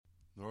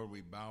Lord,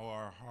 we bow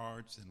our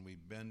hearts and we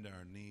bend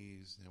our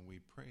knees and we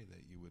pray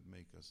that you would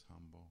make us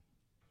humble.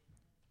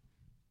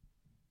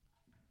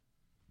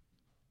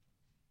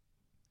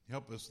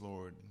 Help us,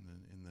 Lord,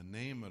 in the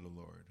name of the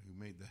Lord who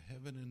made the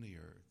heaven and the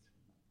earth.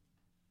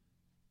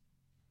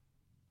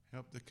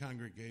 Help the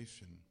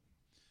congregation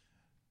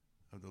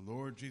of the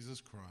Lord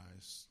Jesus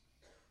Christ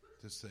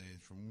to say,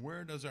 from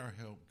where does our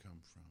help come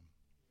from?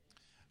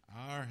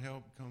 Our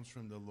help comes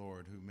from the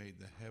Lord who made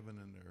the heaven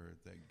and the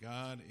earth, that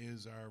God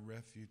is our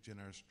refuge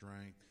and our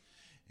strength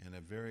and a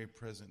very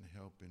present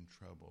help in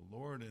trouble.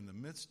 Lord, in the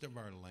midst of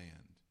our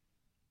land,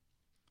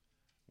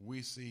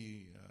 we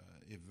see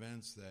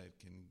events that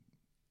can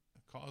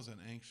cause an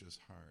anxious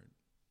heart,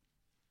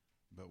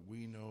 but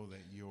we know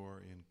that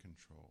you're in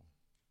control.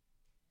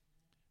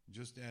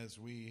 Just as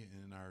we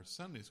in our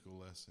Sunday school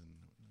lesson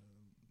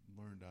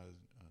learned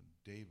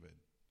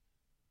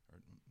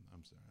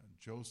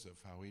Joseph,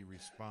 how he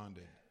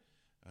responded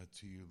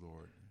to you,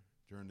 Lord,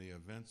 during the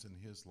events in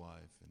his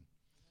life.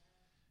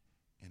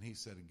 And he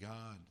said,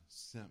 God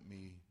sent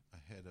me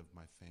ahead of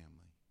my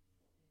family.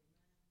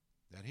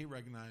 That he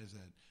recognized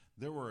that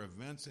there were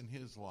events in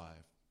his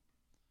life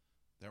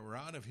that were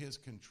out of his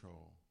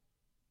control.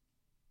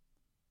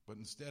 But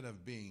instead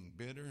of being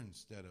bitter,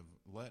 instead of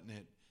letting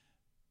it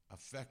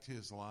affect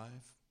his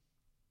life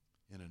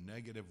in a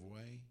negative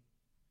way,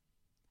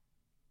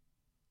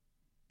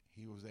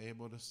 he was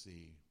able to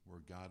see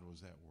where God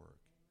was at work.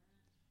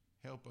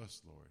 Help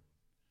us, Lord,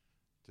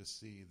 to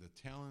see the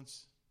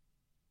talents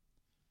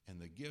and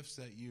the gifts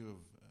that you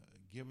have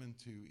given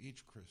to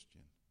each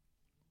Christian,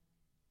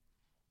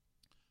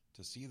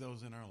 to see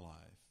those in our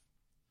life,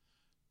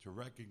 to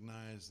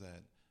recognize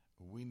that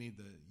we need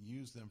to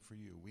use them for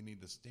you. We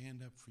need to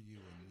stand up for you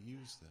and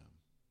use them.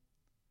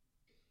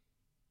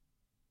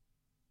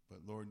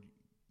 But Lord,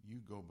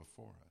 you go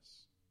before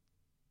us.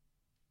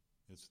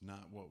 It's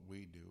not what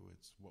we do,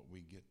 it's what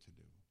we get to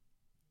do.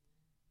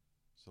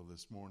 So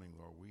this morning,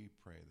 Lord, we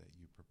pray that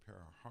you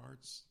prepare our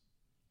hearts,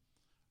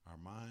 our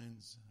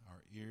minds,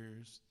 our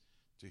ears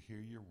to hear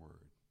your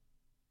word.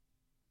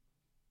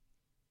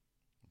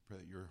 I pray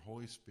that your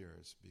Holy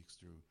Spirit speaks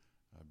through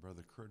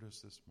Brother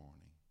Curtis this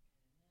morning.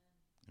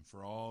 Amen. And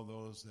for all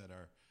those that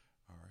are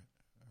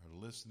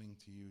listening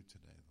to you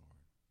today,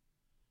 Lord,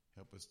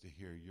 help us to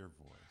hear your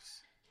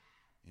voice.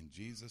 In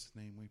Jesus'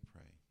 name we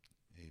pray.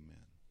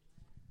 Amen.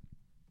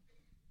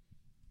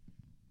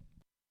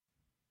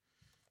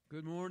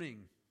 Good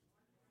morning.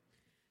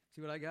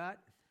 See what I got?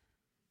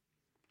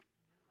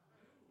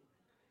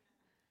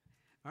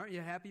 Aren't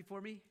you happy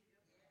for me?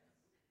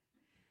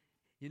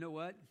 You know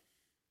what?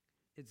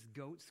 It's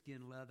goat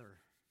skin leather.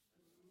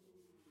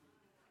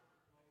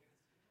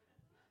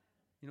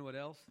 You know what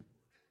else?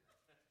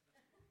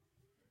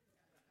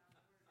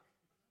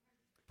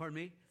 Pardon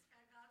me?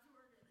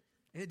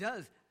 It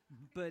does,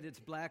 but it's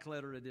black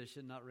letter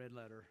edition, not red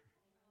letter.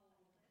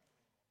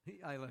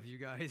 I love you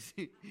guys.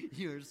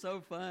 You're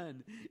so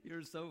fun.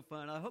 You're so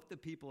fun. I hope the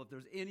people, if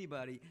there's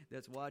anybody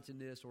that's watching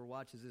this or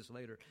watches this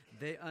later,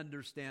 they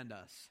understand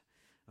us.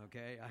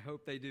 Okay? I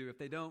hope they do. If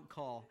they don't,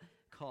 call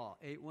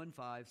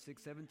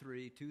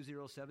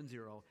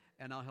 815-673-2070,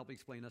 and I'll help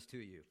explain us to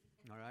you.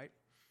 All right?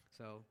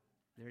 So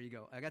there you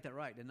go. I got that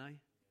right, didn't I?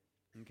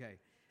 Okay.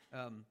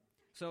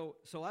 So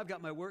I've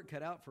got my work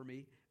cut out for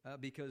me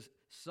because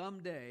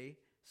someday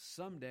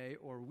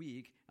or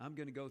week, I'm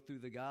going to go through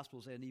the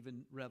Gospels and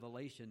even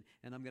Revelation,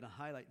 and I'm going to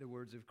highlight the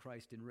words of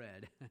Christ in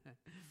red.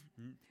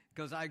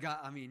 Because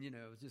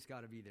it's just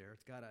got to be there.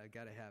 It's got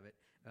to have it.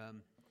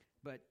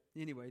 But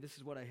anyway, this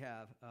is what I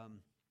have.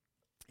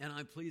 And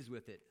I'm pleased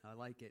with it. I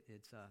like it.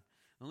 It's the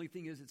only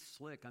thing is it's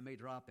slick. I may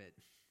drop it.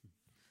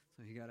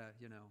 So you got to,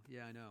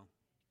 yeah, I know.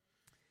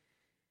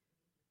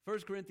 1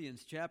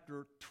 Corinthians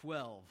chapter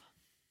 12.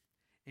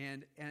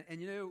 And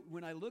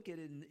when I look at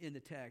it in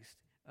the text,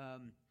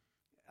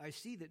 I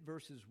see that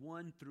verses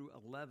 1 through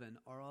 11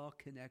 are all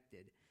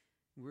connected.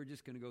 We're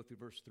just going to go through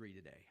verse 3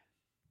 today.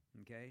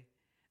 Okay?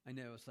 I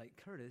know, it's like,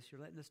 Curtis, you're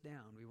letting us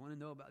down. We want to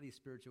know about these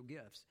spiritual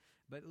gifts.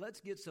 But let's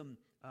get some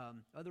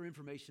other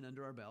information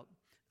under our belt,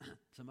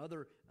 some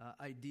other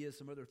ideas,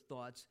 some other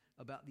thoughts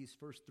about these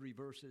first 3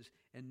 verses.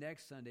 And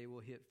next Sunday, we'll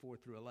hit 4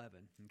 through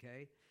 11.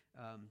 Okay?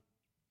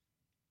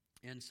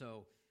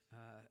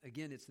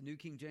 Again, it's the New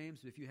King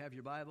James. If you have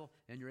your Bible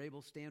and you're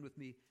able, stand with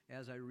me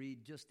as I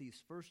read just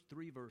these first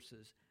 3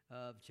 verses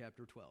of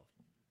chapter 12.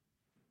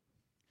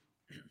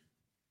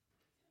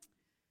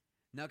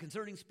 Now,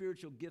 concerning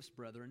spiritual gifts,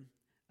 brethren,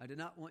 I do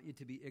not want you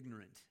to be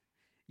ignorant.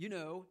 You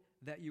know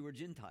that you were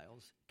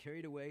Gentiles,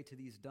 carried away to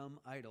these dumb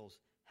idols,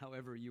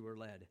 however you were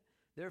led.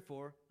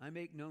 Therefore, I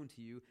make known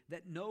to you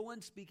that no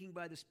one speaking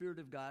by the Spirit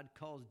of God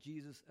calls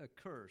Jesus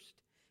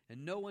accursed,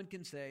 and no one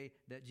can say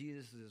that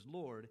Jesus is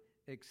Lord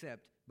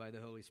except by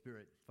the Holy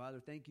Spirit. Father,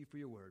 thank you for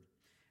your word.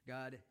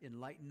 God,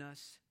 enlighten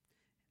us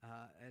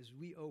as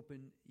we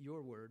open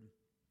your word.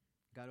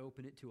 God,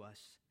 open it to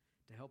us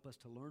to help us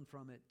to learn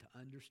from it, to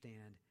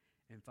understand,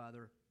 and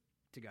Father,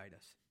 to guide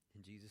us.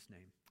 In Jesus'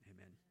 name,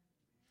 amen.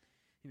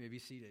 You may be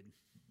seated.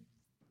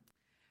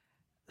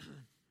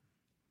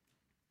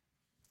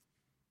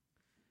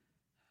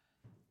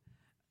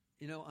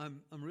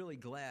 I'm really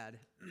glad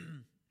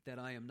that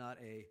I am not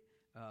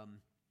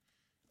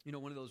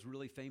one of those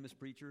really famous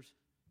preachers,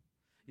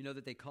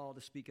 that they call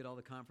to speak at all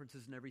the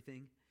conferences and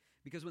everything.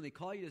 Because when they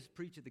call you to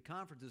preach at the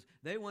conferences,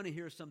 they want to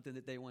hear something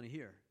that they want to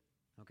hear,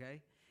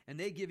 okay? And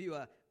they give you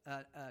a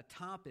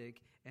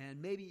topic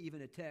and maybe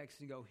even a text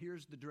and go,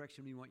 here's the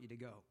direction we want you to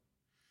go.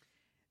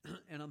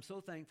 And I'm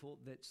so thankful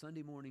that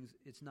Sunday mornings,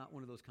 it's not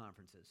one of those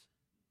conferences.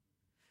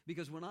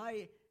 Because when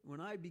I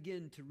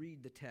begin to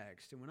read the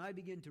text and when I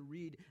begin to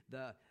read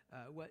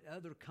what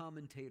other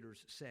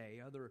commentators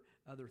say, other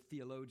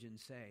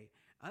theologians say,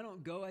 I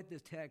don't go at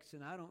this text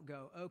and I don't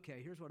go,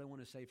 okay, here's what I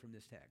want to say from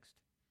this text.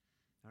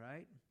 All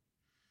right?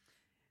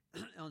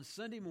 On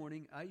Sunday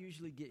morning, I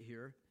usually get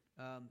here.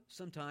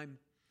 Sometime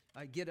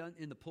I get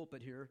in the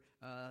pulpit here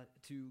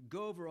to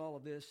go over all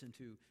of this and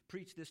to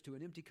preach this to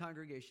an empty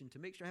congregation to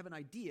make sure I have an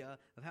idea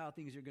of how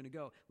things are going to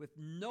go with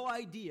no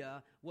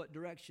idea what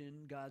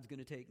direction God's going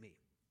to take me,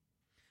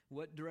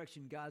 what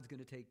direction God's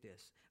going to take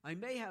this. I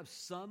may have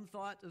some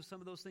thought of some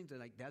of those things,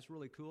 and that's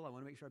really cool. I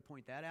want to make sure I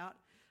point that out,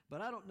 but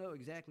I don't know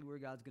exactly where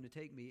God's going to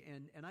take me,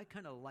 and I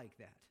kind of like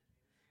that.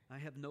 I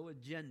have no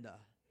agenda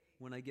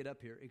when I get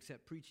up here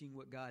except preaching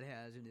what God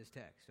has in His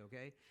text,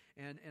 okay?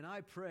 And I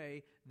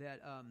pray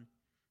that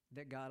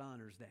God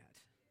honors that.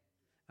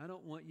 I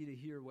don't want you to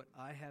hear what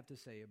I have to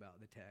say about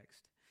the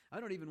text. I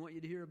don't even want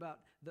you to hear about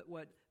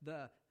what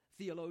the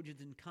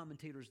theologians and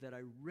commentators that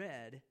I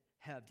read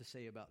have to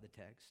say about the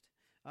text.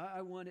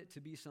 I want it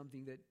to be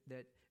something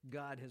that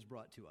God has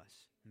brought to us,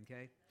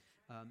 okay?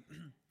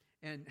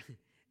 And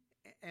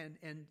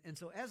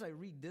so as I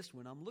read this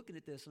one, I'm looking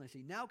at this and I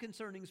see, now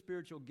concerning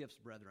spiritual gifts,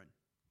 brethren.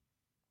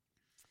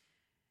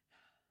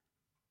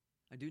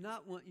 I do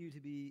not want you to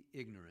be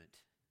ignorant.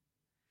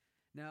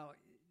 Now,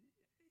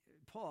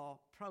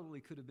 Paul probably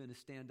could have been a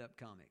stand-up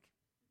comic.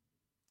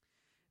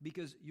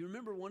 Because you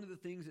remember one of the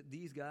things that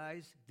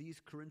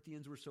these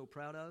Corinthians were so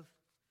proud of?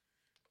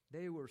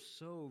 They were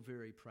so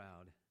very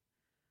proud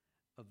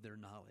of their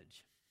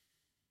knowledge.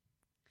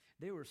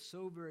 They were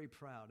so very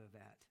proud of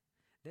that.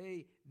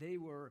 They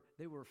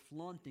were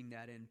flaunting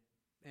that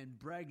and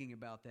bragging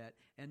about that.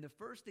 And the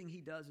first thing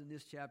he does in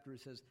this chapter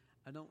is says,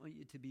 I don't want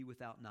you to be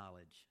without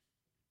knowledge.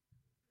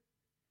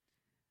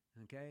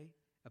 Okay?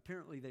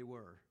 Apparently they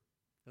were,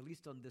 at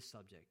least on this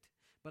subject.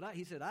 But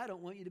he said, I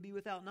don't want you to be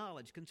without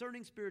knowledge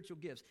concerning spiritual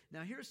gifts.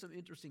 Now, here's some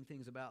interesting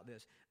things about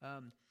this.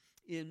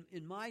 In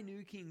my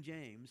New King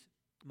James,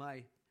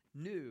 my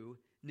new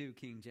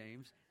King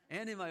James,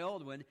 and in my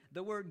old one,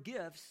 the word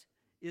gifts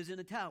is in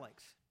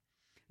italics.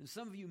 And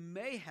some of you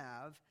may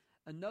have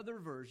another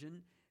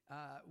version,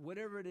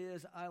 whatever it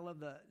is. I love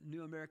the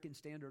New American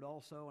Standard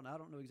also, and I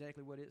don't know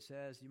exactly what it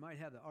says. You might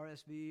have the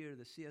RSV or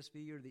the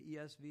CSV or the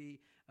ESV.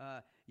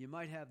 You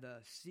might have the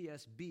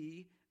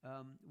CSB,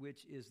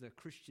 which is the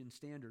Christian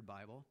Standard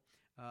Bible.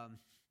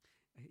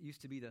 It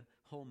used to be the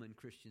Holman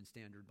Christian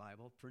Standard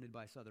Bible, printed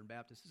by Southern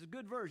Baptists. It's a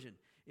good version.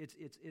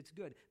 It's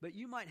good. But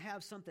you might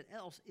have something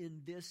else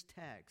in this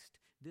text,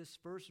 this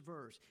first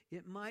verse.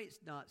 It might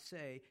not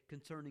say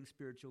concerning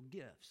spiritual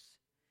gifts.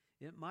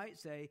 It might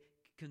say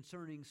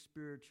concerning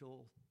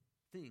spiritual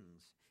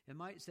things. It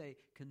might say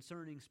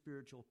concerning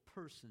spiritual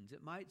persons.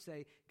 It might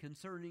say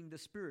concerning the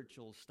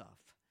spiritual stuff.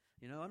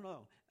 I don't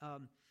know.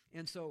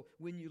 And so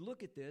when you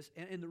look at this,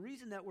 and the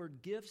reason that word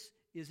gifts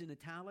is in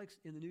italics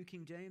in the New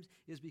King James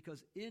is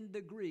because in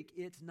the Greek,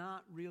 it's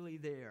not really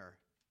there.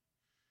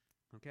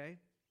 Okay?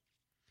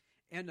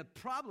 And the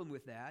problem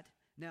with that,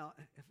 now,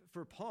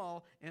 for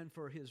Paul and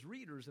for his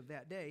readers of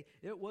that day,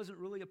 it wasn't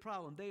really a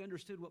problem. They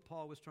understood what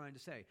Paul was trying to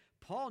say.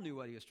 Paul knew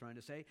what he was trying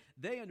to say.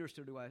 They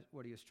understood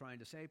what he was trying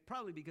to say,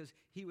 probably because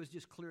he was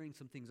just clearing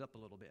some things up a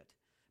little bit.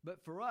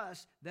 But for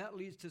us, that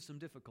leads to some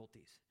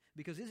difficulties.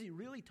 Because is he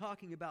really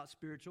talking about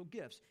spiritual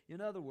gifts? In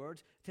other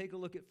words, take a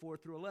look at 4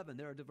 through 11.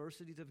 There are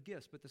diversities of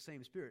gifts, but the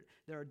same Spirit.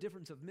 There are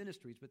difference of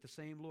ministries, but the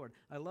same Lord.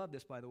 I love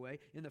this, by the way.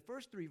 In the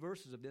first 3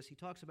 verses of this, he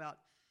talks about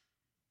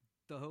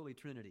the Holy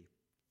Trinity.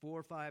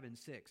 4, 5, and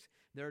 6.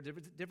 There are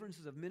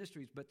differences of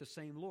ministries, but the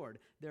same Lord.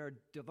 There are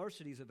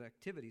diversities of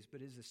activities,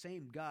 but it is the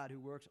same God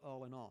who works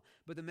all in all.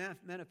 But the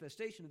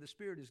manifestation of the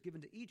Spirit is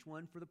given to each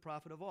one for the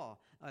profit of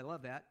all. I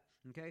love that.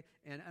 Okay?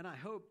 And I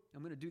hope,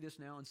 I'm going to do this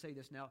now and say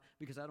this now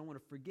because I don't want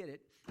to forget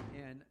it,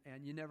 and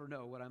you never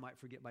know what I might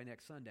forget by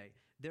next Sunday.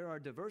 There are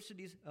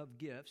diversities of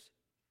gifts,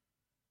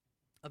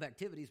 of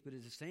activities, but it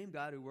is the same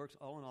God who works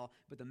all in all.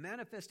 But the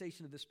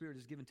manifestation of the Spirit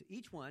is given to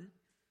each one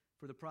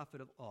for the profit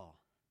of all.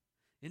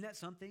 Isn't that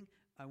something?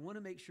 I want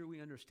to make sure we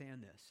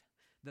understand this.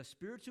 The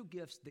spiritual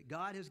gifts that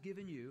God has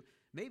given you,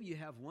 maybe you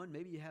have 1,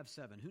 maybe you have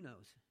 7, who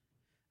knows?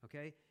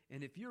 Okay?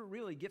 And if you're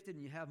really gifted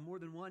and you have more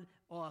than 1,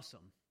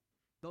 awesome.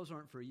 Those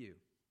aren't for you.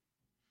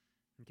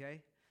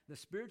 Okay? The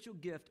spiritual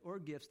gift or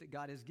gifts that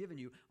God has given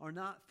you are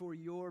not for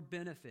your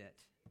benefit.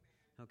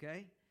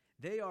 Okay?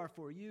 They are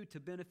for you to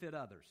benefit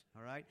others,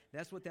 all right?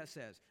 That's what that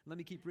says. Let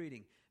me keep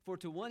reading. For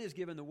to one is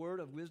given the word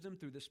of wisdom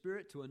through the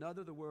Spirit, to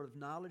another the word of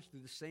knowledge through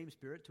the same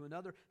Spirit, to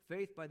another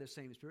faith by the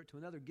same Spirit, to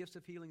another gifts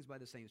of healings by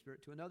the same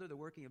Spirit, to another the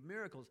working of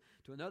miracles,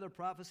 to another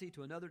prophecy,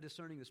 to another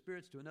discerning of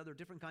spirits, to another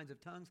different kinds of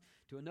tongues,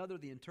 to another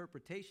the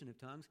interpretation of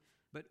tongues.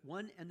 But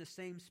one and the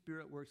same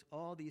Spirit works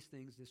all these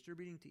things,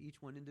 distributing to each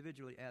one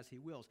individually as he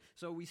wills.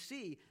 So we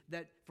see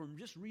that from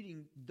just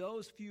reading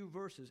those few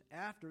verses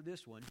after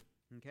this one,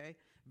 okay,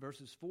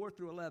 verses 4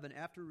 through 11,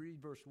 after we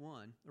read verse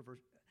 1,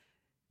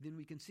 then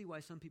we can see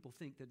why some people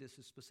think that this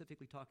is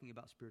specifically talking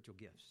about spiritual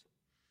gifts.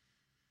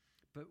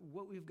 But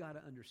what we've got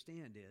to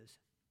understand is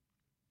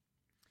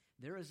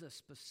there is a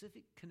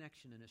specific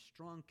connection and a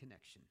strong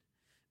connection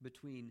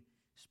between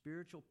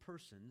spiritual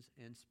persons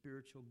and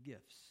spiritual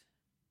gifts.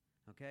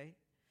 Okay?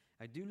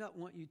 I do not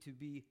want you to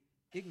be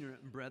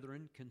ignorant,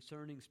 brethren,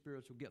 concerning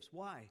spiritual gifts.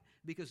 Why?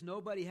 Because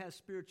nobody has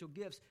spiritual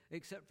gifts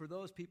except for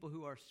those people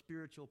who are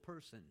spiritual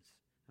persons.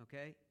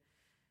 Okay?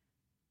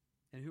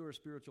 And who are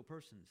spiritual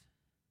persons?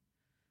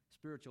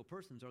 Spiritual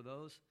persons are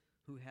those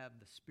who have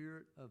the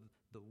Spirit of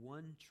the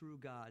one true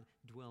God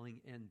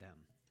dwelling in them.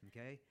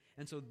 Okay?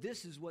 And so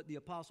this is what the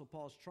Apostle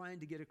Paul is trying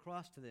to get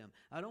across to them.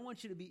 I don't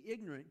want you to be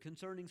ignorant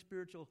concerning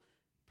spiritual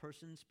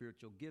persons,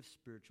 spiritual gifts,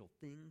 spiritual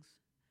things.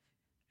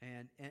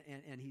 And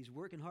he's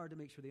working hard to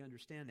make sure they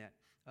understand that.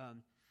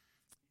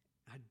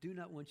 I do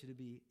not want you to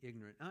be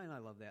ignorant. And I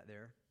love that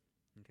there.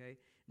 Okay?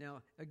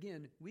 Now,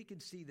 again, we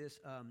could see this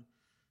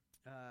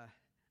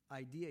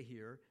idea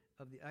here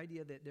of the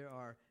idea that there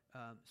are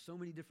so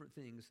many different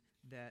things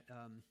that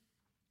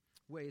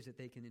ways that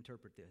they can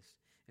interpret this.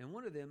 And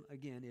one of them,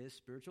 again, is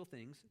spiritual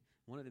things.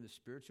 One of them is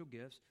spiritual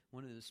gifts.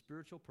 One of them is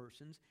spiritual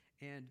persons.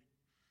 And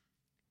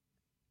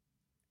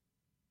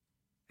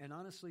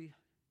honestly,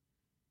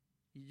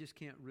 you just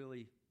can't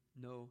really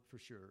know for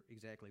sure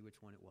exactly which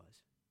one it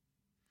was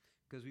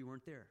because we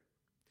weren't there.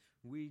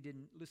 We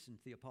didn't listen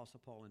to the Apostle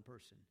Paul in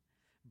person.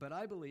 But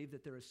I believe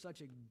that there is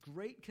such a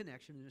great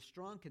connection and a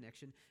strong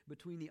connection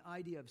between the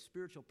idea of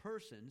spiritual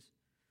persons,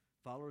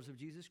 followers of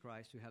Jesus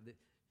Christ, who have the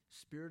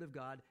Spirit of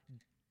God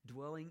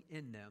dwelling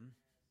in them,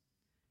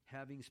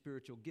 having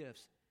spiritual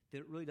gifts, that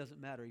it really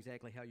doesn't matter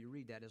exactly how you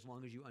read that as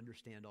long as you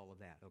understand all of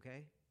that,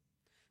 okay?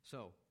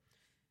 So,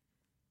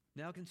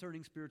 now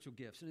concerning spiritual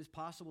gifts, and it's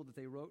possible that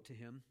they wrote to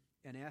him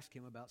and asked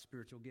him about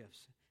spiritual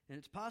gifts. And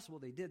it's possible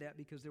they did that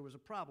because there was a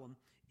problem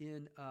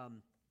in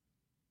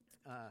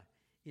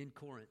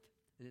Corinth.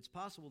 And it's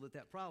possible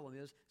that problem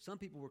is some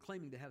people were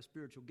claiming to have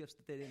spiritual gifts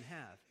that they didn't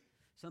have.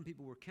 Some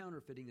people were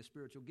counterfeiting the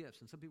spiritual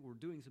gifts, and some people were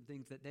doing some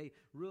things that they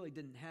really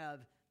didn't have,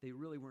 they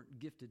really weren't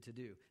gifted to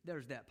do.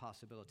 There's that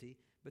possibility.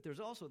 But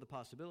there's also the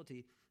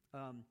possibility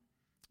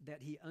that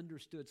he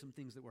understood some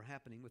things that were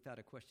happening without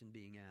a question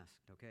being asked,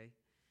 okay?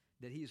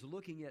 That he's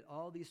looking at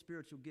all these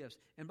spiritual gifts.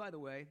 And by the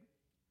way,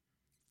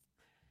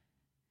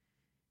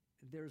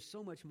 there's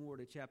so much more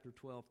to chapter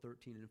 12,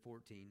 13, and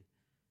 14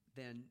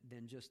 than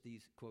just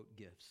these, quote,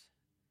 gifts.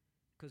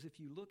 Because if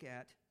you look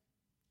at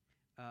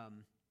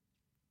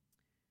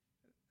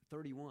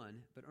 31,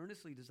 but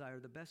earnestly desire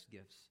the best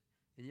gifts,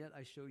 and yet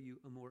I show you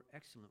a more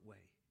excellent way.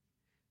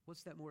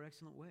 What's that more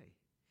excellent way?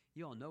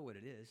 You all know what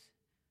it is.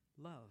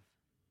 Love.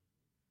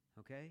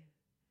 Okay?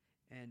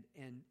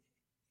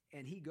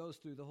 And he goes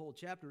through the whole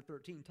chapter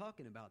 13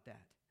 talking about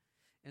that.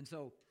 And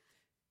so,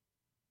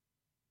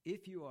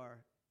 if you are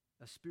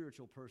a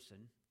spiritual person,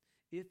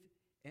 if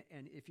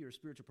you're a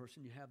spiritual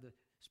person, you have the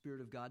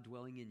Spirit of God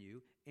dwelling in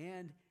you,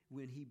 and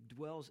when he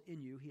dwells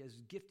in you, he has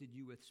gifted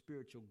you with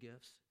spiritual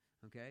gifts,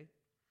 okay?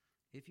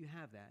 If you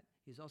have that,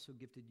 he's also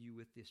gifted you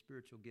with the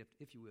spiritual gift,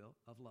 if you will,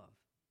 of love.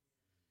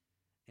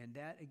 And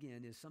that,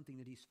 again, is something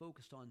that he's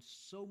focused on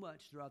so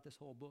much throughout this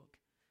whole book,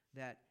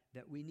 that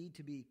we need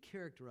to be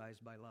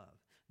characterized by love.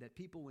 That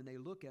people, when they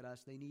look at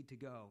us, they need to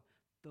go,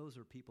 those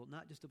are people,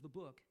 not just of the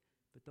book,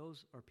 but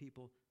those are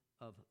people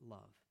of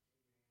love.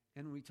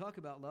 And when we talk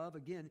about love,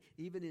 again,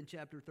 even in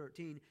chapter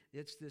 13,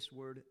 it's this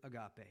word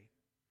agape.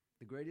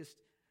 The greatest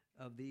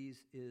of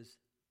these is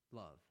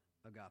love,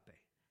 agape.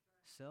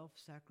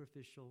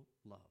 Self-sacrificial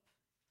love.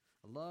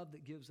 A love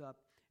that gives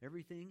up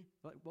everything.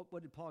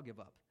 What did Paul give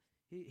up?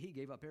 He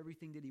gave up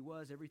everything that he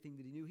was, everything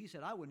that he knew. He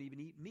said, I wouldn't even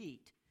eat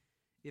meat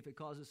if it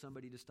causes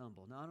somebody to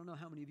stumble. Now, I don't know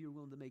how many of you are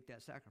willing to make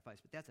that sacrifice,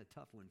 but that's a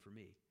tough one for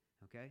me,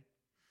 okay?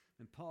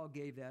 And Paul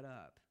gave that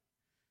up,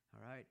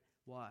 all right?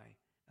 Why?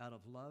 Out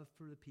of love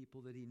for the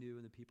people that he knew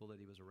and the people that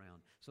he was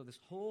around. So this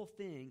whole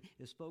thing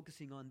is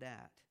focusing on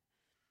that.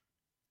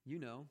 You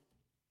know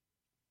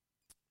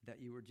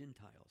that you were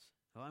Gentiles.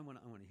 Oh, I want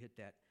to hit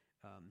that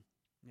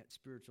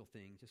spiritual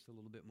thing just a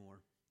little bit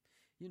more.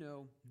 You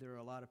know, there are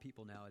a lot of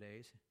people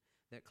nowadays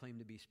that claim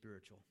to be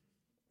spiritual.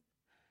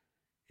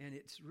 And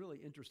it's really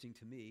interesting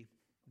to me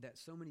that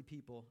so many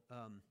people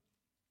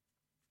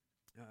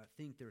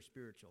think they're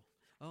spiritual.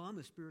 Oh, I'm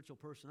a spiritual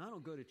person. I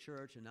don't go to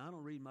church and I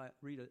don't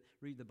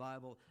read the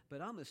Bible,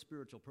 but I'm a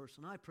spiritual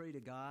person. I pray to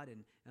God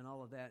and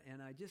all of that.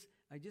 And I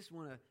just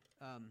want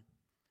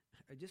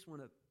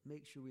to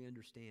make sure we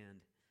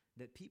understand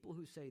that people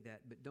who say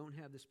that but don't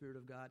have the Spirit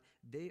of God,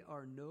 they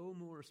are no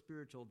more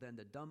spiritual than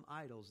the dumb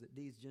idols that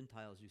these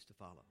Gentiles used to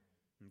follow.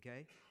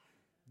 Okay?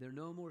 They're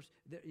no more,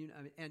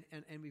 and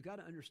we've got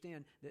to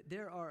understand that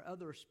there are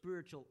other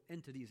spiritual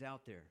entities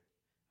out there.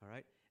 All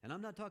right? And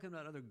I'm not talking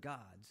about other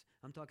gods.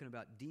 I'm talking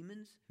about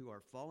demons who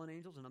are fallen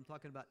angels, and I'm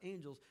talking about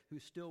angels who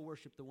still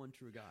worship the one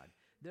true God.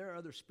 There are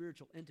other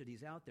spiritual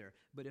entities out there,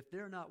 but if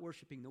they're not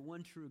worshiping the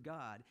one true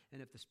God,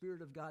 and if the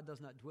Spirit of God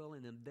does not dwell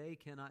in them, they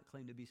cannot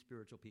claim to be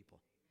spiritual people.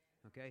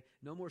 Okay?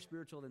 No more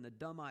spiritual than the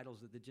dumb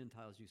idols that the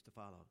Gentiles used to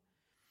follow.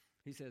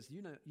 He says,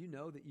 you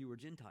know that you were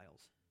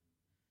Gentiles.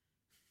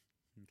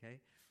 Okay?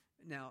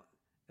 Now,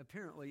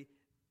 apparently,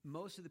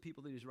 most of the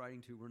people that he's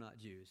writing to were not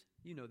Jews.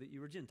 You know that you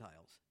were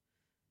Gentiles,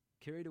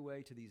 carried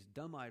away to these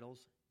dumb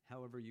idols,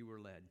 however you were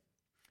led.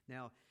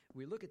 Now,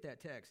 we look at that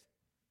text,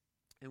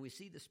 and we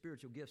see the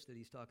spiritual gifts that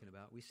he's talking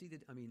about. We see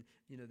that,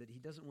 that he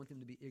doesn't want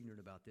them to be ignorant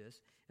about this.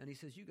 And he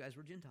says, you guys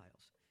were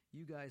Gentiles.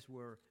 You guys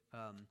were,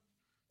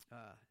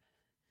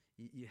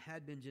 you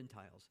had been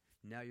Gentiles.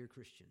 Now you're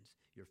Christians.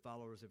 You're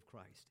followers of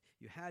Christ.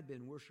 You had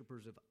been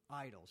worshipers of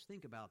idols.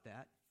 Think about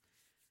that.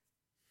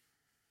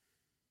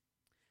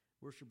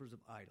 Worshipers of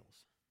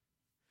idols.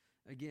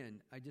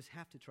 Again, I just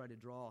have to try to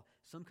draw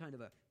some kind of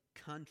a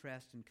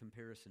contrast and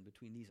comparison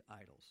between these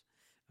idols.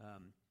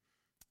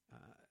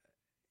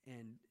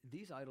 And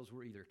these idols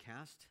were either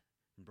cast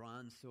in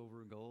bronze,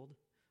 silver, and gold,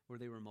 or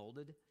they were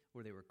molded,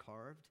 or they were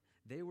carved.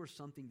 They were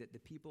something that the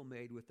people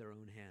made with their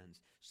own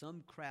hands.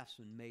 Some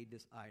craftsman made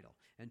this idol,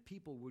 and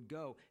people would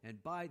go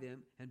and buy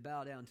them and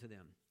bow down to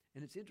them.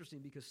 And it's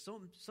interesting because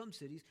some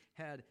cities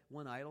had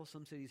one idol,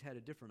 some cities had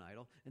a different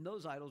idol, and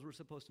those idols were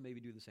supposed to maybe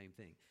do the same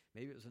thing.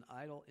 Maybe it was an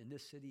idol in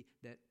this city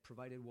that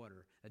provided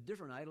water, a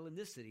different idol in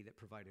this city that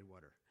provided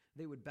water.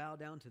 They would bow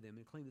down to them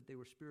and claim that they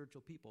were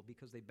spiritual people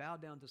because they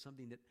bowed down to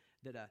something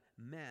that a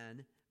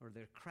man or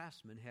the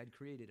craftsman had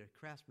created, a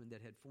craftsman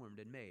that had formed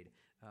and made.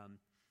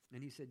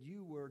 And he said,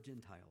 you were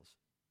Gentiles,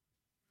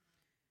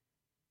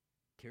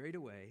 carried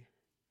away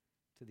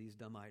to these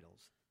dumb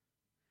idols.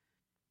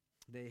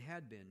 They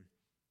had been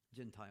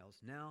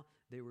Gentiles. Now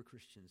they were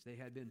Christians. They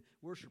had been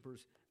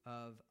worshipers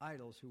of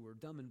idols who were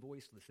dumb and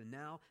voiceless, and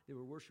now they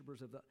were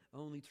worshipers of the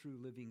only true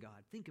living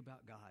God. Think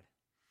about God.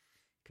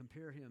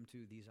 Compare him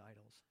to these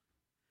idols.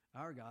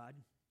 Our God,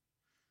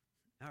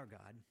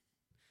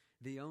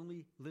 the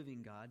only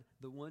living God,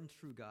 the one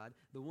true God,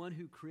 the one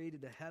who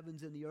created the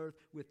heavens and the earth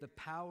with the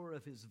power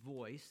of his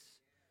voice.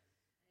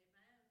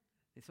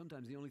 Amen. And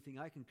sometimes the only thing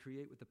I can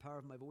create with the power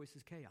of my voice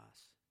is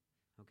chaos.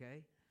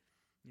 Okay?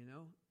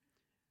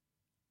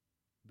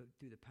 But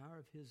through the power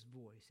of his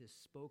voice, his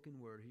spoken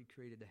word, he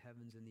created the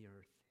heavens and the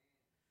earth.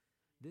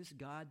 This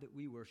God that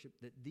we worship,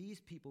 that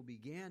these people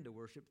began to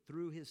worship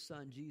through his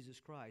son, Jesus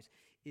Christ,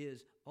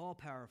 is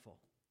all-powerful.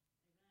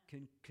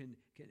 And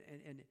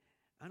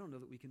I don't know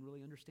that we can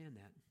really understand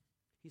that.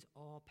 He's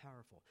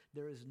all-powerful.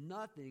 There is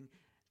nothing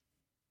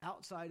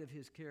outside of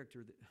his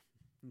character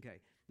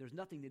there's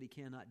nothing that he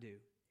cannot do.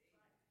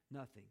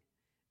 Nothing.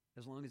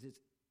 As long as it's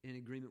in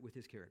agreement with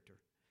his character.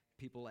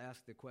 People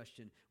ask the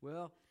question,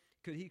 well,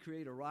 could he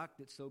create a rock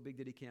that's so big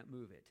that he can't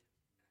move it?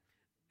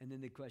 And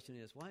then the question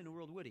is, why in the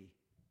world would he?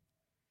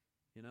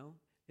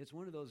 It's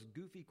one of those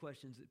goofy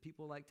questions that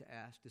people like to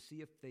ask to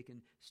see if they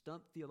can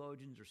stump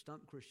theologians or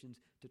stump Christians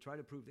to try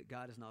to prove that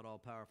God is not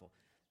all-powerful.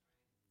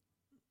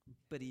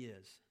 But he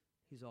is.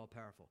 He's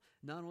all-powerful.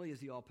 Not only is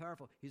he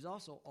all-powerful, he's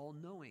also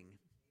all-knowing.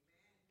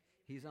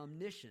 He's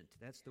omniscient.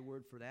 That's the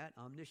word for that,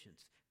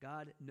 omniscience.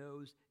 God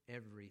knows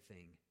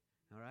everything.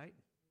 All right?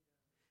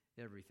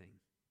 Everything.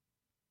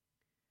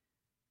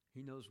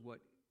 He knows what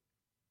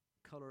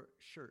color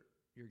shirt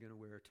you're going to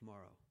wear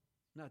tomorrow.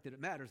 Not that it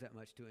matters that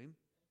much to him,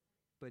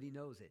 but he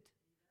knows it.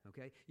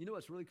 Okay? You know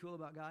what's really cool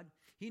about God?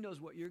 He knows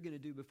what you're going to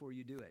do before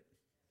you do it.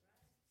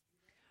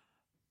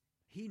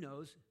 He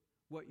knows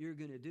what you're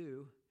going to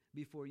do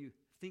before you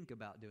think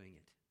about doing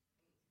it.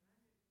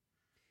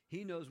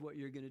 He knows what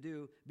you're going to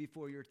do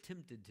before you're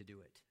tempted to do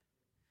it,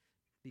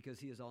 because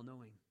he is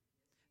all-knowing.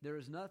 There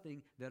is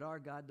nothing that our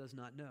God does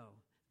not know.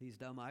 These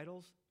dumb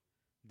idols,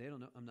 they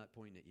don't know. I'm not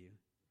pointing at you.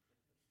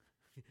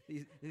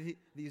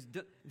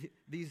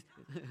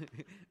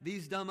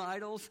 These dumb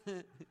idols.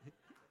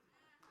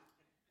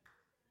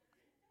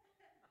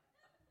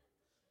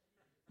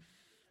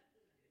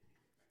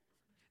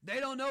 They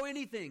don't know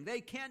anything.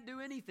 They can't do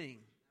anything.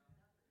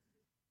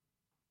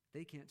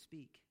 They can't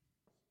speak.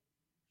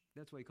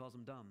 That's why he calls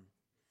them dumb.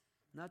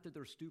 Not that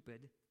they're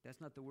stupid.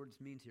 That's not the word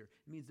it means here.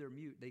 It means they're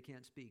mute. They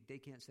can't speak. They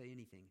can't say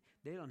anything.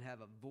 They don't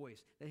have a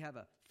voice. They have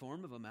a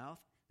form of a mouth.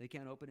 They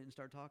can't open it and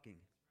start talking.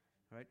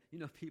 All right? You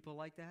know people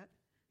like that?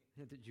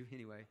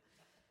 Anyway.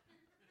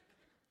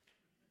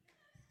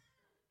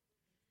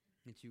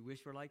 Did you wish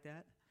for like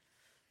that?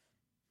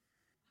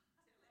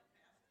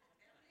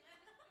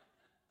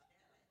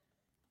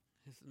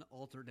 There's an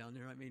altar down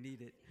there. I may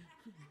need it.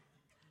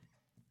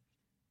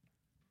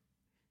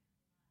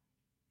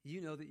 you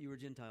know that you were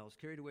Gentiles,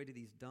 carried away to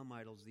these dumb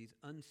idols, these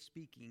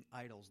unspeaking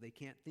idols. They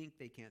can't think,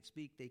 they can't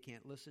speak, they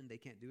can't listen, they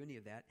can't do any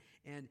of that.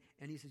 And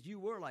he says, you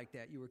were like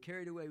that. You were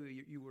carried away,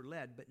 you were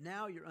led. But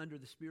now you're under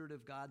the Spirit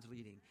of God's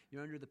leading.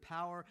 You're under the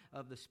power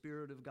of the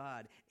Spirit of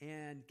God.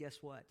 And guess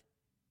what?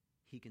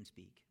 He can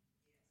speak.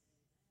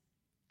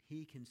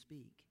 He can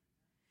speak.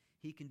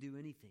 He can do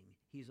anything.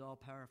 He's all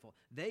powerful.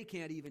 They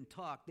can't even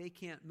talk. They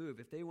can't move.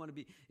 If they want to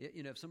be,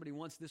 if somebody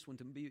wants this one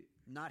to be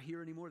not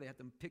here anymore, they have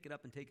to pick it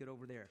up and take it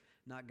over there.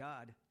 Not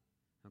God,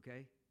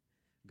 okay?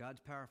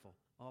 God's powerful,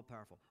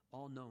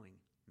 all knowing,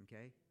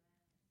 okay?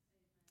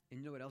 And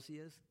you know what else he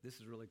is? This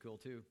is really cool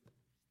too.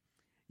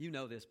 You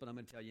know this, but I'm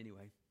going to tell you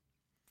anyway.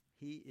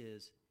 He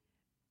is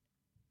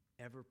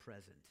ever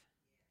present,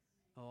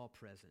 all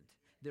present.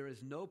 There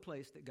is no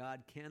place that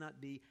God cannot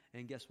be,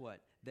 and guess what?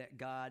 That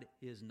God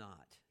is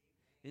not.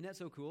 Isn't that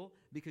so cool?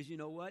 Because you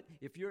know what?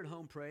 If you're at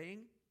home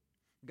praying,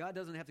 God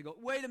doesn't have to go,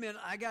 wait a minute,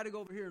 I got to go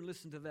over here and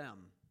listen to them.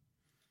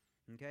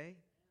 Okay?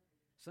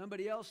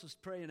 Somebody else is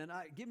praying, and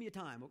give me a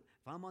time.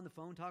 If I'm on the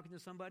phone talking to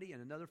somebody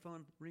and another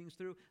phone rings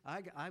through,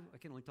 I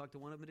can only talk to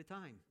one of them at a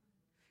time.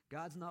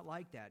 God's not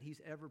like that. He's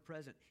ever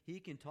present.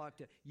 He can talk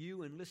to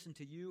you and listen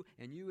to you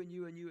and you and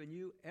you and you and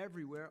you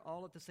everywhere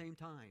all at the same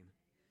time.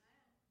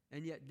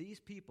 And yet these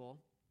people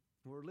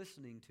were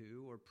listening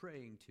to or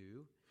praying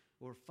to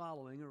or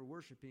following or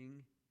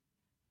worshiping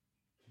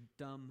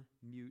dumb,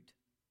 mute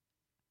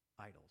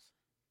idols.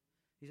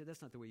 He said,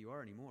 that's not the way you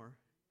are anymore.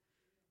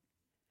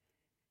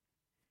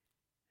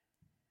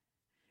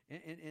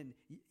 And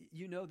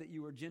you know that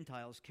you were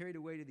Gentiles, carried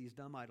away to these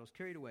dumb idols,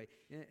 carried away.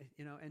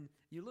 And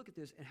you look at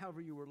this, and however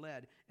you were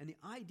led. And the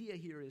idea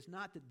here is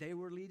not that they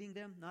were leading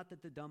them, not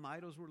that the dumb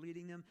idols were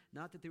leading them,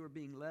 not that they were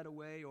being led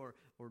away or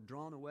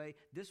drawn away.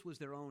 This was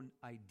their own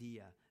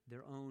idea,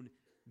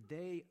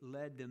 they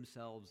led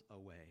themselves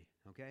away,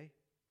 okay?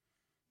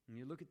 And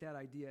you look at that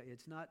idea,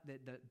 it's not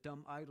that the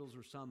dumb idols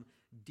or some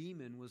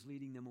demon was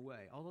leading them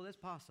away, although that's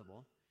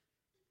possible.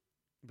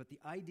 But the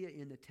idea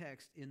in the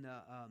text, in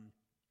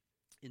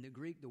the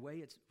Greek, the way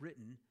it's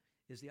written,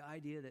 is the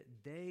idea that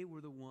they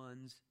were the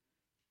ones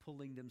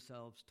pulling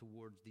themselves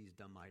towards these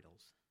dumb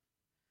idols.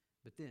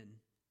 But then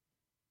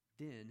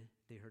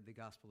they heard the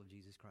gospel of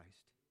Jesus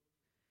Christ,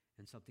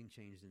 and something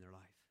changed in their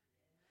life.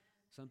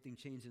 Something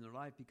changed in their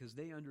life because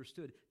they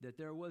understood that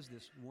there was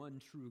this one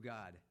true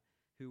God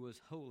who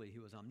was holy,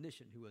 who was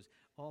omniscient, who was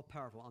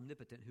all-powerful,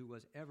 omnipotent, who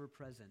was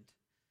ever-present,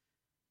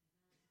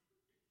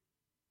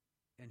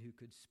 and who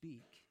could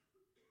speak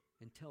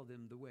and tell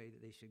them the way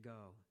that they should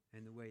go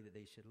and the way that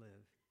they should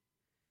live.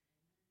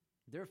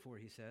 Therefore,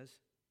 he says,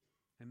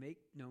 I make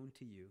known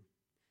to you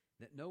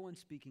that no one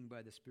speaking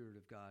by the Spirit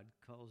of God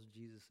calls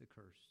Jesus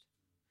accursed.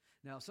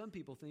 Now, some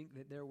people think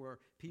that there were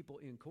people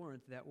in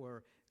Corinth that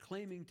were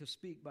claiming to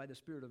speak by the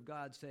Spirit of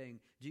God saying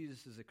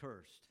Jesus is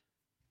accursed.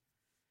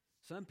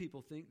 Some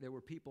people think there were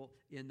people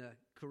in the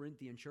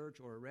Corinthian church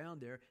or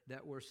around there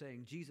that were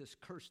saying Jesus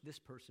cursed this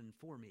person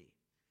for me.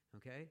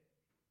 Okay?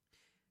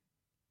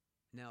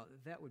 Now,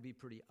 that would be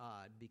pretty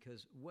odd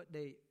because what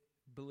they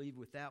believe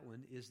with that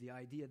one is the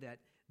idea that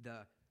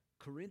the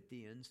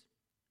Corinthians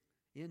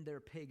in their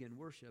pagan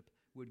worship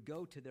would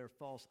go to their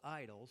false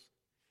idols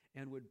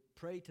and would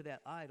pray to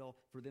that idol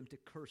for them to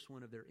curse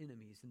one of their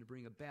enemies and to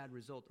bring a bad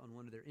result on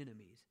one of their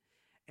enemies,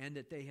 and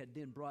that they had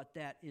then brought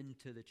that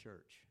into the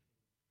church.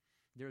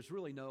 There's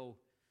really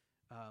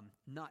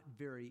not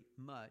very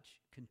much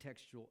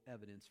contextual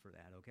evidence for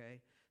that, okay?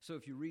 So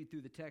if you read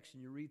through the text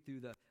and you read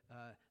through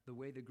the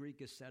way the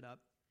Greek is set up,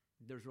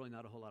 there's really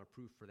not a whole lot of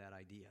proof for that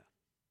idea.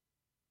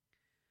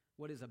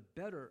 What is a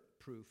better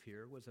proof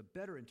here, was a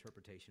better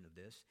interpretation of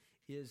this,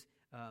 is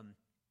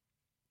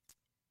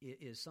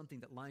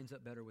something that lines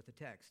up better with the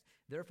text.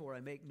 Therefore,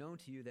 I make known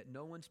to you that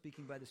no one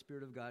speaking by the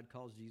Spirit of God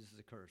calls Jesus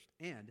accursed,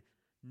 and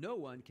no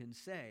one can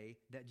say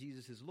that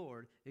Jesus is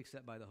Lord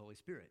except by the Holy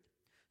Spirit.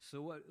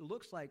 So what it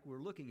looks like we're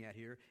looking at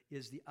here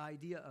is the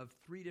idea of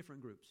three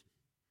different groups,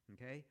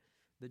 okay?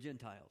 The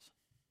Gentiles.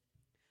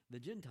 The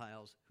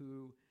Gentiles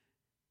who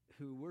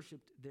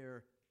worshiped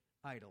their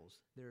idols,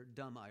 their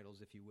dumb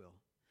idols, if you will.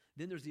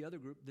 Then there's the other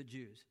group, the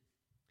Jews.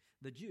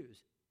 The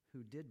Jews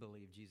who did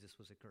believe Jesus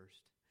was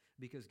accursed.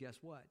 Because guess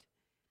what?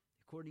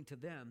 According to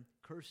them,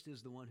 cursed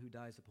is the one who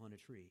dies upon a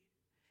tree.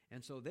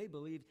 And so they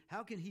believed,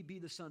 how can he be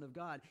the Son of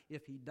God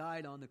if he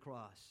died on the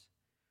cross?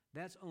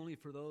 That's only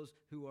for those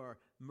who are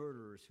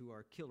murderers, who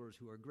are killers,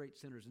 who are great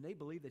sinners. And they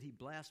believed that he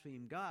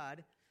blasphemed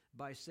God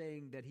by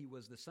saying that he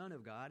was the Son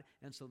of God,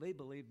 and so they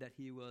believed that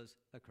he was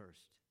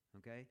accursed.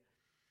 Okay?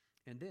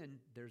 And then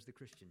there's the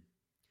Christian.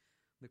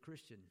 The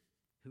Christian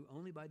who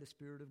only by the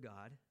Spirit of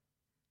God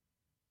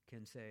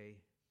can say,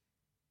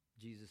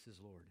 Jesus is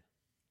Lord.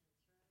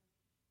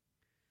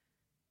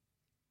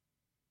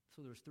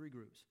 So there's three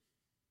groups.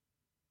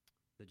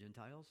 The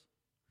Gentiles,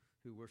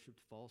 who worshipped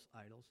false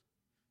idols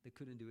that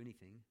couldn't do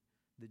anything.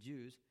 The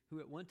Jews, who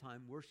at one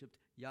time worshipped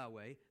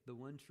Yahweh, the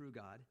one true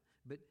God,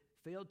 but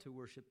failed to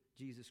worship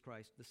Jesus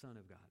Christ, the Son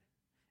of God.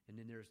 And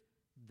then there's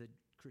the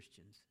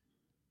Christians,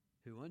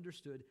 who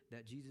understood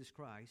that Jesus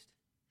Christ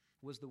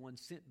was the one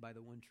sent by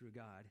the one true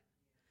God,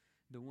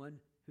 the one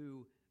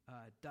who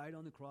died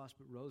on the cross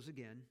but rose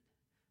again,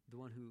 the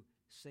one who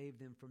saved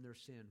them from their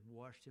sin,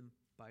 washed them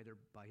by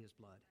his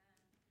blood.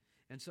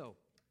 And so,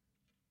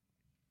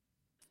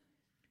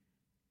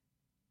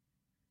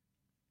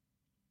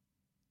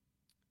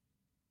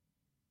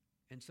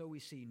 we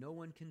see no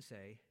one can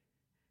say,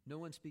 no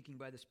one speaking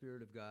by the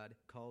Spirit of God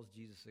calls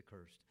Jesus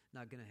accursed.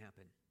 Not going to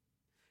happen.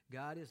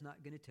 God is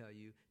not going to tell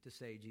you to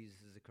say Jesus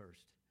is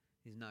accursed.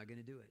 He's not going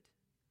to do it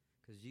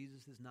because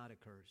Jesus is not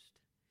accursed.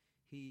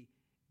 He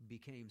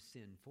became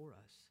sin for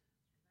us,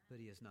 but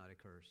he is not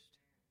accursed.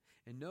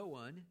 And no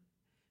one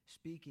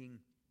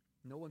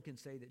can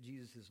say that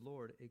Jesus is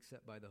Lord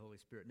except by the Holy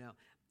Spirit. Now,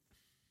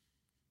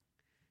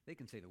 they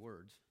can say the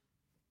words.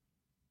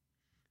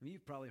 I mean,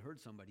 you've probably heard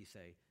somebody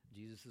say,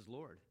 Jesus is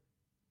Lord.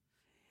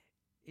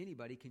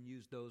 Anybody can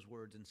use those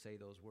words and say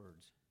those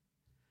words.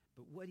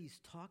 But what he's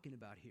talking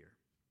about here,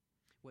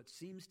 what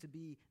seems to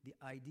be the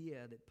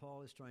idea that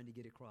Paul is trying to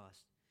get across,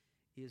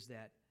 is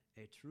that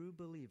a true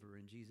believer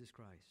in Jesus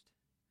Christ,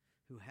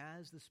 who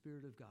has the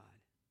Spirit of God,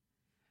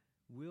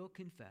 will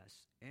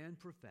confess and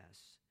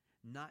profess,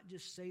 not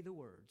just say the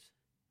words,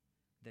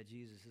 that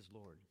Jesus is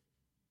Lord.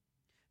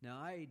 Now,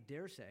 I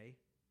dare say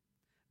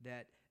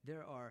that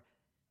there are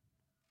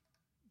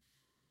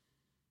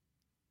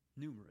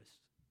numerous,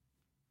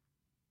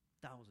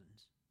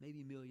 thousands,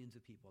 maybe millions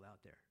of people out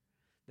there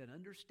that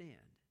understand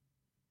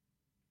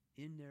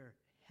in their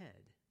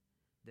head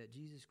that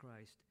Jesus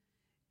Christ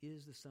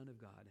is the Son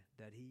of God,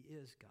 that he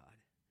is God.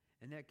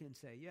 And that can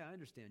say, yeah, I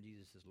understand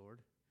Jesus is Lord,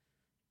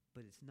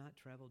 but it's not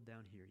traveled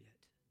down here yet.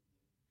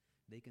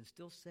 They can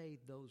still say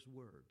those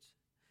words,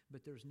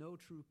 but there's no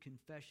true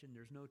confession,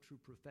 there's no true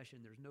profession,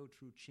 there's no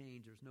true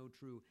change, there's no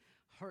true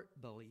heart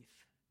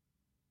belief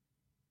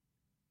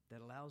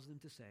that allows them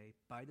to say,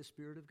 by the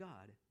Spirit of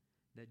God,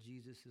 that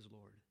Jesus is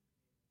Lord.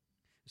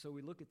 So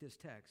we look at this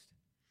text,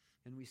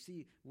 and we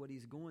see what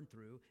he's going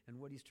through and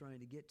what he's trying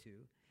to get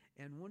to.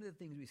 And one of the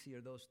things we see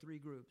are those three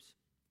groups,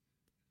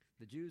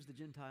 the Jews, the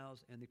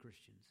Gentiles, and the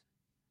Christians.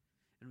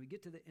 And we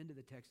get to the end of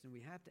the text, and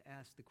we have to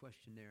ask the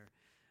question there,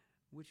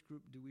 which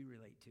group do we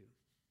relate to?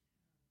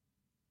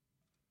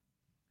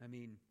 I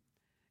mean,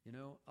 you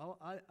know,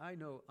 I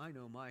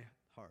know my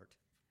heart,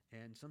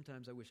 and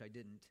sometimes I wish I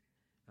didn't,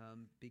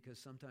 because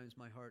sometimes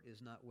my heart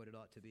is not what it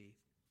ought to be.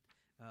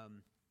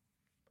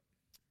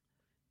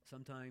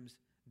 Sometimes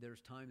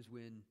there's times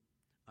when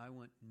I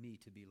want me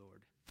to be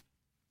Lord.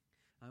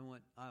 I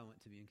want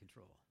to be in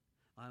control.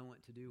 I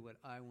want to do what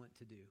I want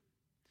to do.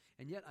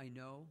 And yet I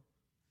know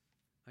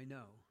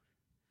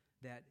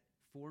that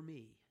for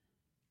me,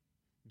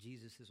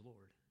 Jesus is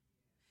Lord.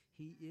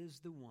 He is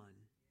the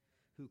one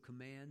who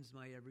commands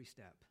my every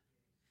step.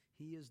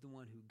 He is the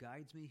one who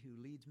guides me,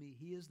 who leads me.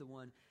 He is the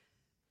one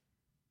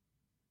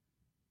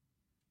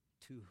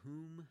to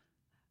whom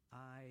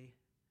I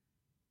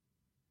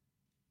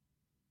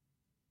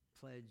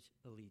pledge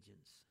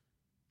allegiance.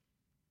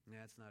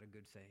 That's not a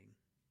good saying.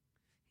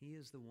 He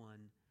is the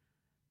one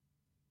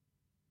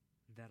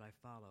that I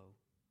follow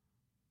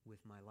with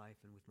my life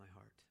and with my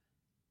heart.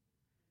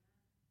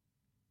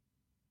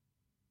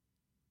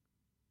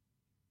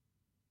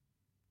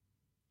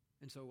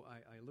 And so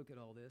I look at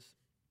all this,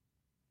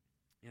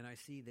 and I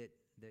see that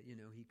you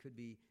know, he could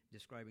be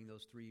describing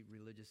those three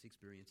religious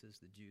experiences,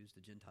 the Jews,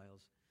 the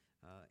Gentiles,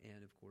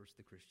 and of course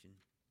the Christian.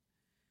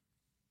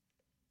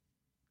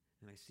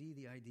 And I see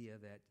the idea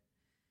that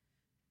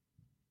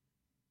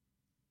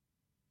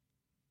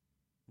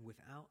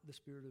without the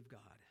Spirit of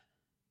God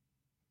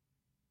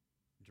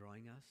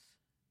drawing us,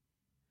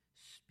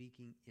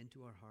 speaking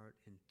into our heart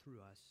and through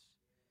us,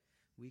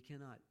 we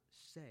cannot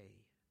say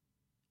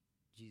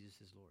Jesus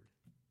is Lord.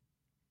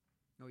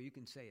 No, you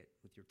can say it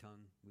with your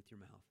tongue, with your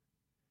mouth.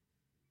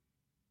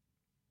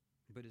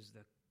 But is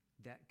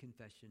that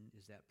confession,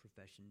 is that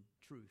profession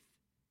truth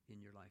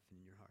in your life and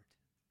in your heart?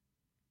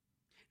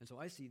 And so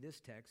I see this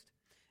text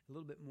a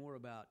little bit more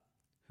about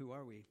who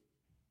are we,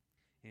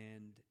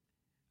 and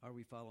are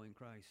we following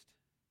Christ,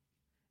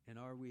 and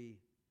are we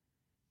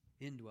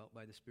indwelt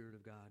by the Spirit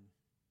of God?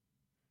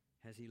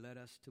 Has he led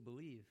us to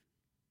believe,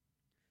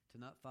 to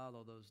not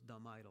follow those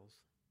dumb idols,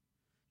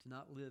 to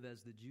not live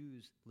as the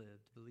Jews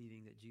lived,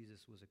 believing that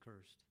Jesus was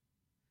accursed,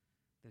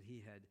 that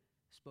he had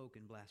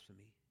spoken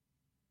blasphemy?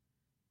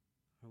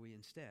 Are we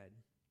instead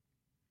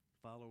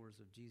followers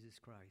of Jesus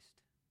Christ,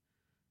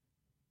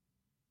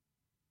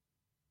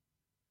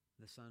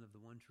 the Son of the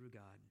one true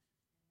God,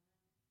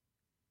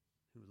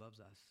 who loves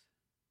us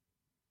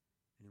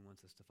and who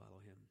wants us to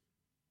follow him?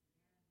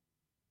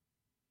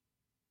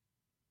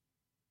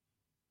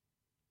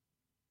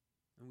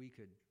 And we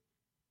could.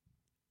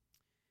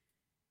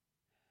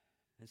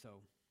 And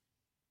so,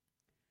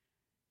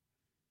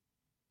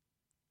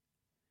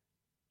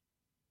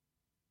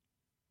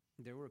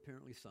 there were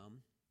apparently some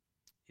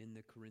in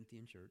the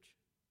Corinthian church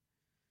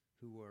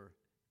who were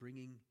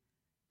bringing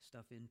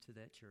stuff into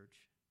that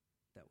church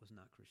that was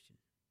not Christian.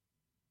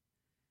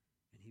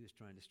 And he was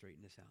trying to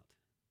straighten this out.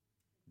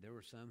 There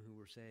were some who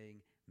were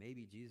saying,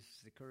 maybe Jesus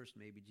is accursed,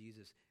 maybe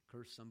Jesus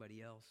cursed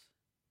somebody else.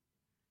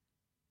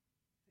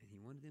 And he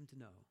wanted them to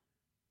know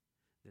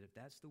that if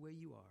that's the way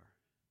you are,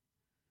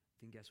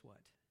 then guess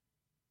what?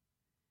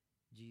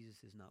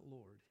 Jesus is not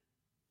Lord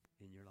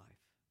in your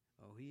life.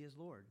 Oh, he is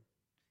Lord.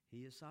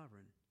 He is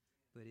sovereign.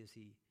 But is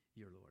he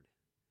your Lord?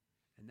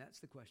 And that's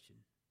the question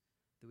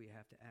that we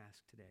have to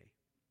ask today.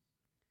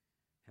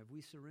 Have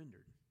we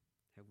surrendered?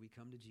 Have we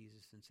come to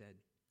Jesus and said,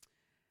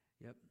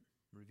 yep,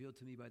 revealed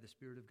to me by the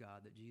Spirit of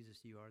God that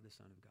Jesus, you are the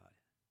Son of God.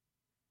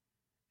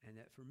 And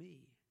that for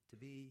me to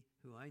be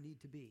who I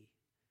need to be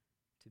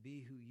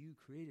who you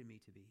created me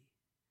to be,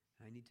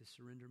 I need to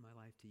surrender my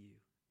life to you,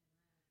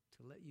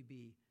 to let you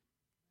be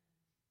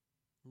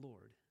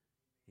Lord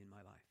in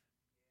my life.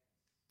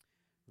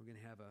 We're going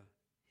to have a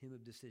hymn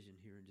of decision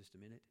here in just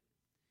a minute.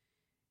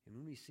 And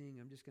when we sing,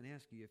 I'm just going to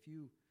ask you, if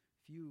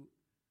you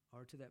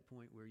are to that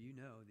point where you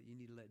know that you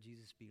need to let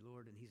Jesus be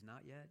Lord and he's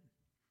not yet,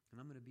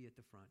 and I'm going to be at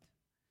the front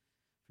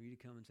for you to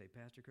come and say,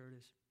 Pastor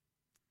Curtis,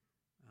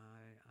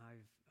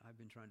 I've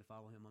been trying to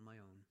follow him on my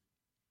own.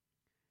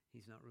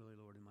 He's not really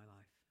Lord in my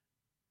life.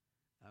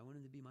 I want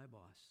him to be my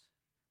boss,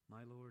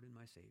 my Lord and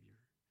my Savior.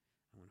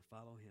 I want to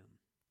follow him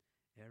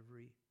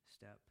every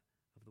step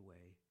of the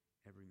way,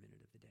 every minute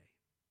of the day.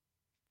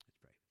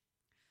 Let's pray.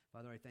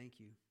 Father, I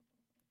thank you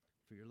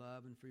for your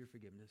love and for your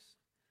forgiveness.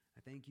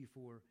 I thank you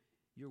for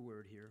your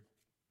word here.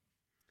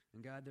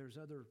 And God, there's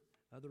other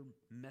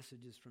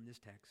messages from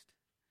this text.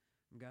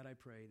 And God, I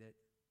pray that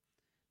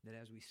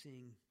as we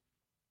sing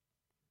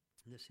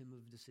this hymn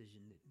of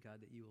decision, that God,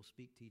 that you will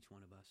speak to each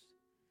one of us,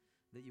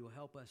 that you will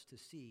help us to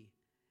see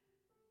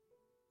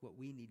what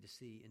we need to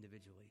see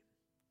individually,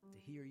 to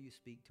hear you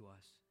speak to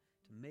us,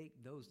 to make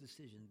those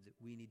decisions that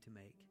we need to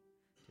make,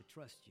 to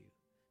trust you,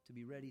 to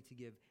be ready to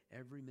give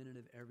every minute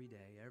of every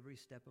day, every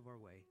step of our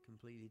way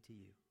completely to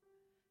you.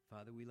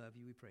 Father, we love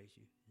you, we praise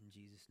you. In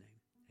Jesus' name,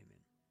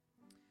 amen.